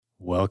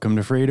Welcome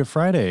to Creative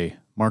Friday.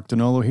 Mark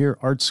Donolo here,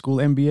 Art School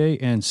MBA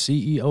and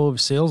CEO of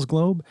Sales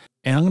Globe.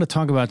 And I'm going to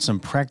talk about some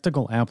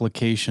practical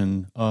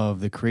application of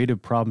the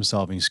creative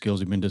problem-solving skills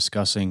we've been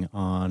discussing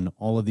on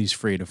all of these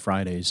Creative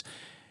Fridays.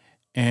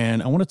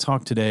 And I want to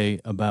talk today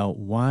about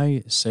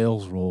why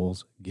sales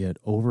roles get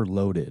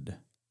overloaded.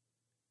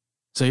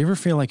 So you ever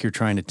feel like you're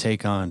trying to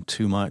take on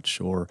too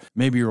much, or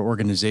maybe your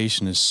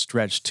organization is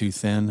stretched too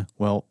thin?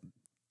 Well,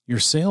 your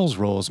sales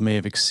roles may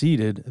have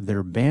exceeded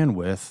their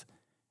bandwidth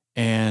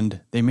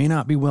and they may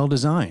not be well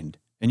designed.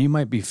 And you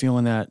might be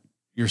feeling that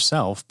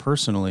yourself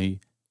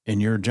personally in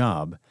your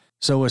job.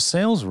 So a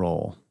sales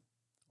role,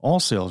 all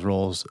sales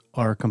roles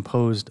are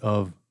composed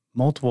of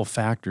multiple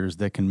factors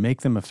that can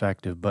make them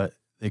effective, but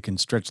they can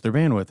stretch their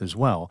bandwidth as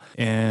well.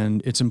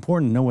 And it's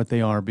important to know what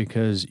they are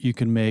because you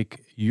can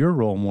make your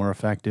role more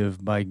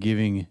effective by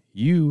giving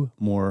you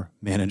more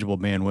manageable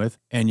bandwidth,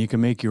 and you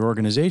can make your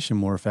organization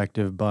more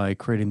effective by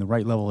creating the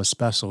right level of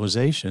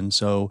specialization.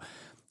 So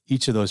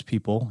each of those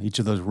people, each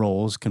of those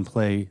roles can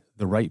play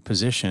the right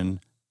position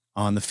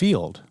on the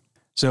field.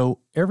 So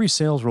every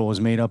sales role is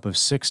made up of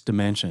 6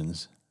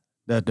 dimensions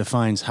that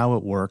defines how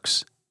it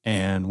works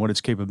and what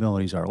its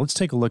capabilities are. Let's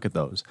take a look at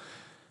those.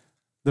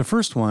 The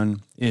first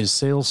one is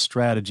sales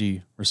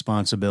strategy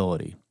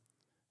responsibility.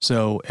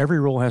 So every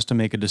role has to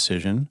make a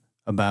decision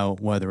about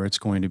whether it's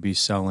going to be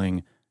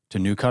selling to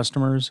new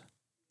customers,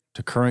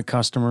 to current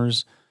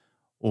customers,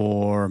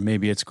 or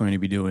maybe it's going to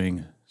be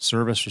doing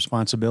service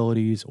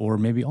responsibilities, or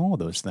maybe all of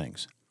those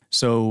things.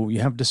 So you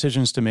have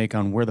decisions to make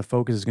on where the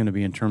focus is going to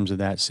be in terms of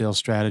that sales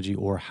strategy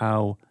or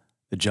how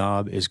the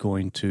job is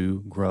going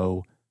to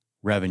grow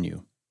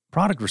revenue.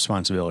 Product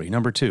responsibility,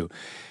 number 2.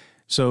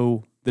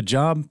 So the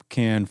job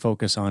can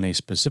focus on a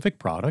specific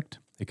product.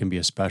 It can be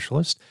a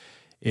specialist.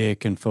 It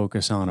can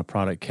focus on a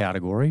product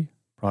category,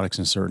 products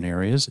in certain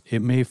areas.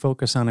 It may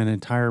focus on an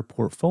entire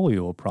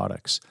portfolio of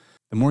products.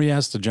 The more you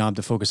ask the job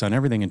to focus on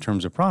everything in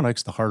terms of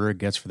products, the harder it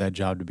gets for that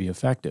job to be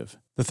effective.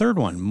 The third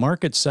one,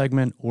 market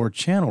segment or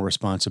channel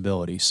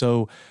responsibility.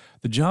 So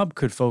the job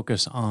could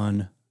focus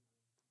on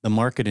the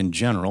market in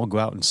general, go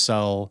out and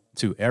sell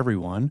to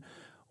everyone,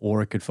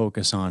 or it could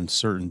focus on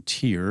certain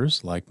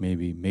tiers like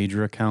maybe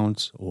major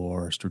accounts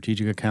or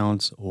strategic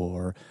accounts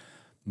or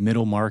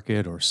middle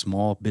market or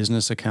small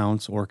business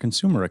accounts or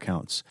consumer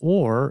accounts.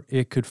 Or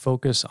it could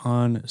focus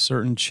on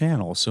certain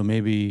channels. So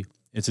maybe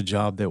it's a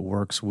job that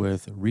works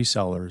with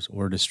resellers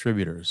or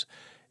distributors.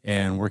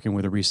 And working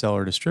with a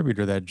reseller or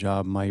distributor, that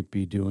job might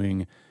be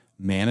doing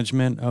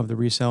management of the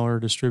reseller or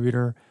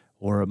distributor,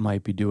 or it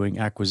might be doing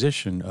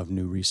acquisition of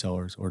new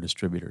resellers or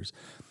distributors.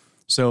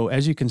 So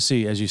as you can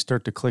see, as you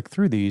start to click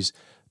through these,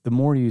 the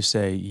more you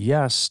say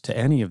yes to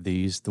any of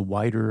these, the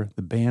wider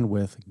the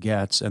bandwidth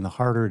gets and the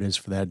harder it is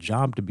for that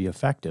job to be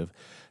effective.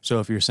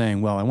 So if you're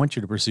saying, well, I want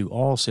you to pursue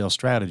all sales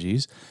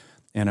strategies,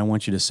 and I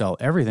want you to sell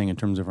everything in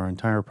terms of our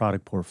entire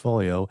product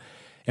portfolio.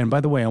 And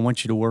by the way, I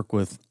want you to work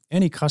with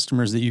any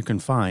customers that you can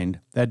find.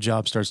 That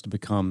job starts to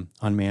become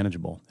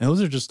unmanageable. And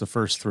those are just the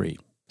first 3.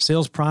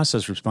 Sales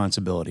process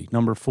responsibility,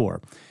 number 4.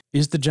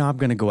 Is the job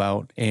going to go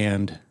out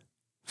and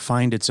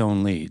find its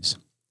own leads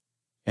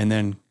and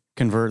then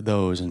convert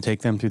those and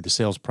take them through the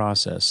sales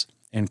process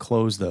and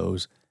close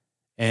those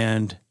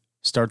and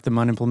start them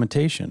on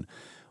implementation?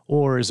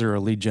 Or is there a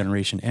lead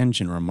generation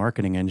engine or a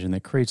marketing engine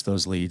that creates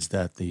those leads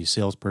that the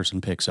salesperson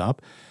picks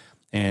up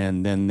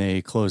and then they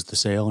close the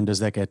sale? And does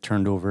that get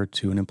turned over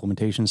to an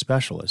implementation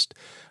specialist?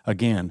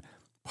 Again,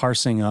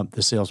 parsing up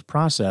the sales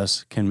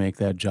process can make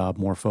that job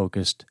more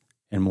focused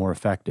and more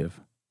effective.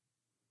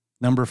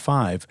 Number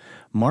 5,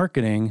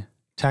 marketing,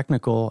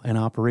 technical, and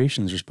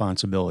operations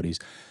responsibilities.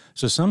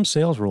 So some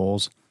sales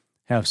roles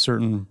have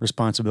certain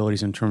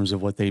responsibilities in terms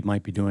of what they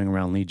might be doing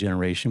around lead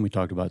generation. We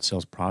talked about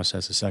sales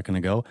process a second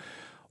ago.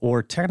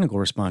 Or technical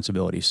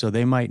responsibility. So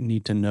they might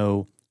need to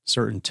know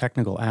certain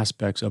technical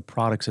aspects of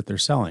products that they're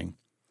selling.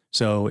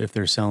 So if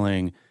they're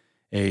selling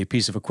a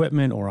piece of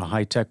equipment or a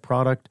high-tech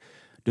product,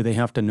 do they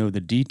have to know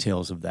the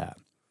details of that?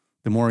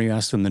 The more you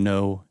ask them to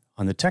know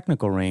on the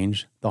technical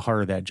range, the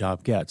harder that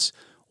job gets.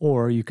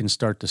 Or you can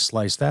start to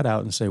slice that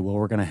out and say, well,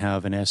 we're going to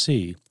have an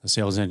SE, a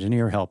sales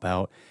engineer, help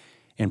out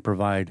and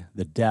provide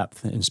the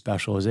depth and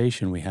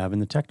specialization we have in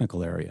the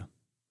technical area.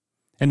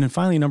 And then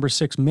finally, number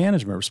 6,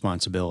 management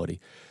responsibility.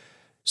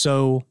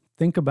 So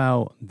think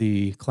about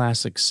the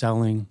classic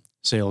selling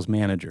sales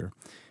manager.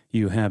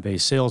 You have a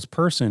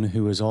salesperson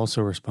who is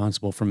also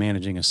responsible for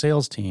managing a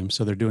sales team,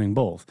 so they're doing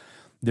both.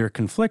 They're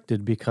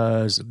conflicted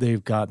because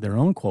they've got their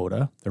own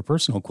quota, their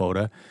personal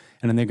quota,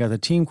 and then they've got the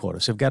team quota.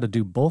 So they've got to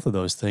do both of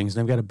those things,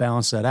 and they've got to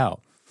balance that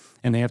out.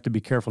 And they have to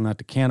be careful not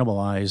to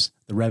cannibalize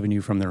the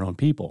revenue from their own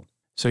people.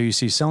 So you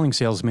see selling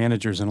sales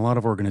managers in a lot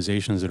of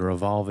organizations that are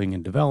evolving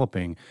and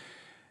developing.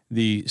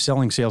 The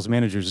selling sales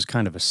managers is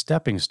kind of a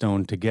stepping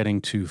stone to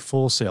getting to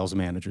full sales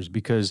managers,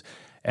 because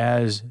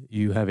as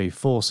you have a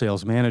full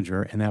sales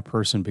manager and that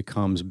person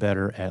becomes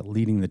better at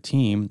leading the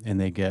team and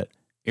they get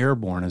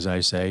airborne, as I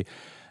say,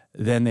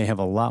 then they have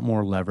a lot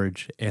more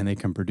leverage and they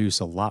can produce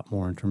a lot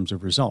more in terms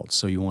of results.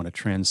 So you want to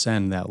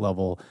transcend that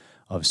level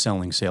of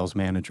selling sales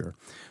manager.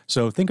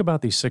 So think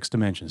about these 6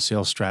 dimensions: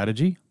 sales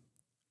strategy,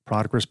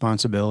 product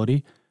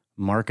responsibility,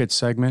 market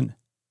segment,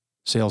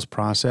 sales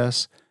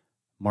process,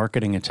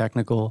 marketing and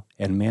technical,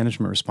 and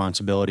management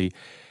responsibility.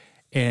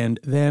 And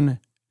then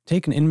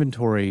take an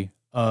inventory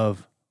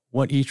of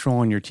what each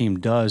role in your team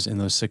does in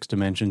those 6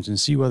 dimensions and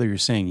see whether you're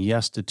saying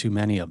yes to too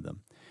many of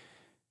them.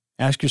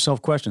 Ask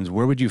yourself questions.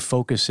 Where would you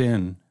focus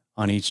in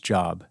on each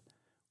job?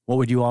 What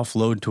would you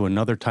offload to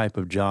another type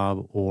of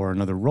job or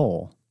another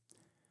role?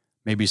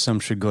 Maybe some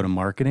should go to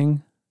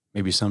marketing.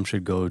 Maybe some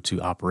should go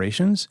to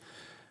operations.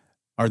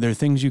 Are there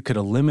things you could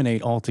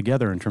eliminate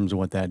altogether in terms of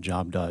what that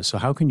job does? So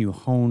how can you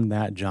hone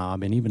that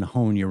job and even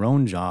hone your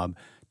own job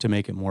to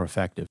make it more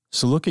effective?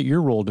 So look at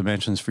your role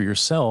dimensions for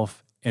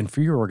yourself and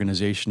for your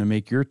organization to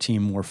make your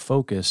team more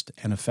focused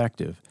and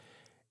effective.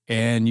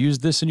 And use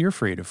this in your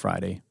Creative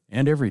Friday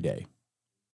and every day.